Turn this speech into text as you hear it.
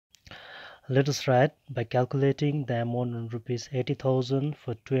Let us write by calculating the amount on rupees 80,000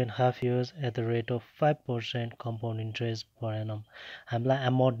 for 2.5 years at the rate of 5% compound interest per annum. हामीलाई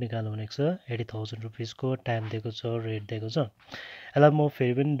amount निकाल्नु भनेको छ 80,000 rupees को time दिएको छ rate दिएको छ यसलाई म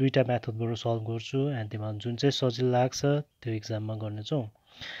फेरि पनि दुईटा मेथडबाट सल्भ गर्छु एन्ड तिमीलाई जुन चाहिँ सजिलो लाग्छ त्यो एक्जाममा गर्नेछौ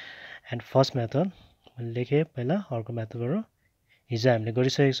एन्ड फर्स्ट मेथड मैले लेखे पहिला अर्को मेथडबाट हिजो हामीले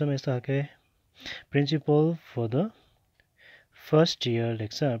गरिसकेको छौं यस्तो खालको principal for the first year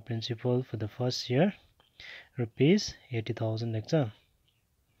लेख्छ principal for the first year rupees 80,000 लेख्छ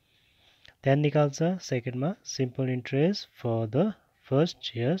त्यहाँ निकाल्छ सेकेन्ड मा simple interest for the first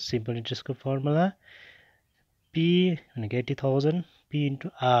year simple interest को फर्मुला p भनेको 80,000 p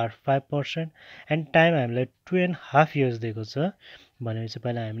into r 5% and time हामीलाई 2.5 years दिएको छ भनेपछि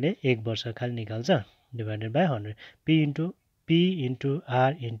पहिला हामीले 1 वर्ष खाली निकाल्छ divided by 100 p into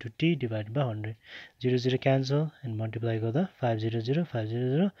r into t divided by 100 0 0 cancel and multiply गर्दा 500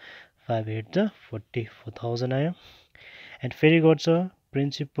 500 5 8 44,000 आयो and फेरि गर्छ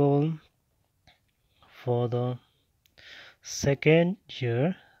principal for the second year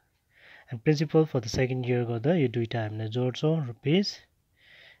and principal for the second year गर्दा यो दुईटा हामीले जोड्छौं रुपीस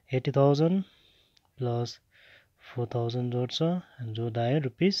 80,000 plus 4,000 जोड्छ and जोड्दा आयो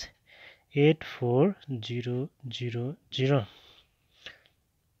रुपीस 84,000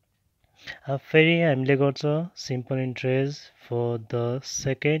 फेरि हामीले गर्छ simple interest for the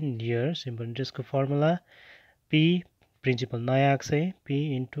second year simple interest को फर्मुला p प्रिन्सिपल नयाँ आएको छ p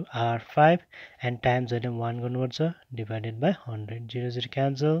into r5 and times जहिले 1 गर्नुपर्छ divided by 100 0 0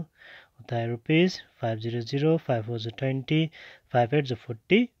 cancel उता रुपीस 500 5 4 20 5 8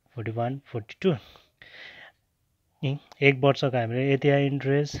 40 41 42 एक वर्षको हामीले यति आयो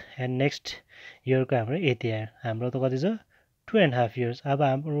इन्ट्रेस्ट एन्ड नेक्स्ट इयरको हाम्रो यति आयो हाम्रो त कति छ 2.5 years अब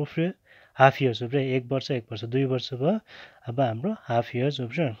हाम्रो हाफ इयर्स उब्रे एक वर्ष 2 वर्ष भयो अब हाम्रो हाफ इयर्स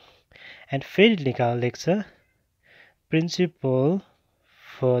उब्रे एन्ड फेरि लेख्छ principal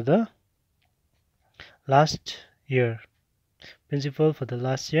for the last year principal for the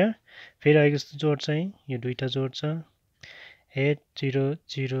last year फेरि अहिले जस्तो जोड्छ यो दुईटा जोड्छ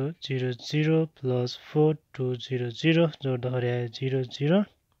 80,000 plus 4200 जोड्दाखेरि आयो 00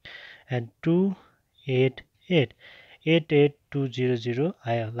 and 288 88200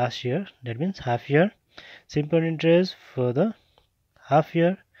 आयो last year that means half year simple interest for the half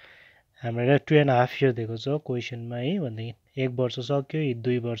year हामीलाई 2.5 year दिएको छ क्वेशनमा है भन्दै एक वर्ष सक्यो यो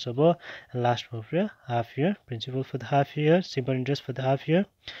 2 वर्ष भयो लास्ट भयो half year principal for the half year simple interest for the half year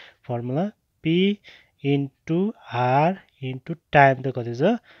formula p into r into time त कति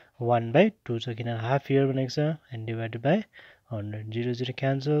छ 1/2 छ किन हाफ इयर भनेको छ and divided by 100 0 0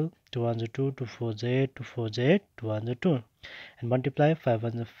 cancel 2 1 2 2 4 8 2 4 8 2 1 2 and multiply 5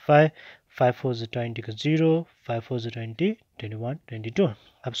 1 5 5 4 20 को 0 5 4 20 21 22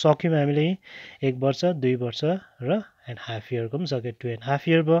 अब सक्यौं हामीले एक वर्ष 2 वर्ष र एन्ड हाफ इयर को पनि सक्यो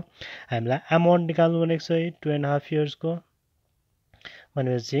 2.5 year भयो हामीलाई अमाउन्ट निकाल्नु भनेको छ 2.5 years को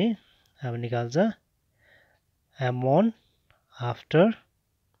भनेपछि अब निकाल्छ amount after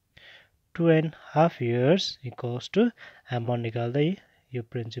 2.5 years equals to amount निकाल्दै यो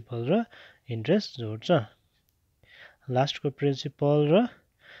प्रिन्सिपल र इन्ट्रेस्ट जोड्छ लास्ट को प्रिन्सिपल र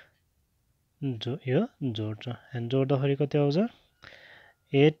यो जोड्छ एन्ड जोड्दाखेरि कति आउँछ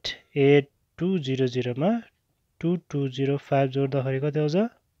 88200 मा 2205 जोड्दाखेरि कति आउँछ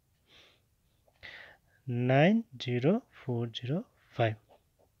 90405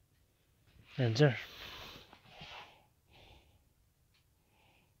 आन्सर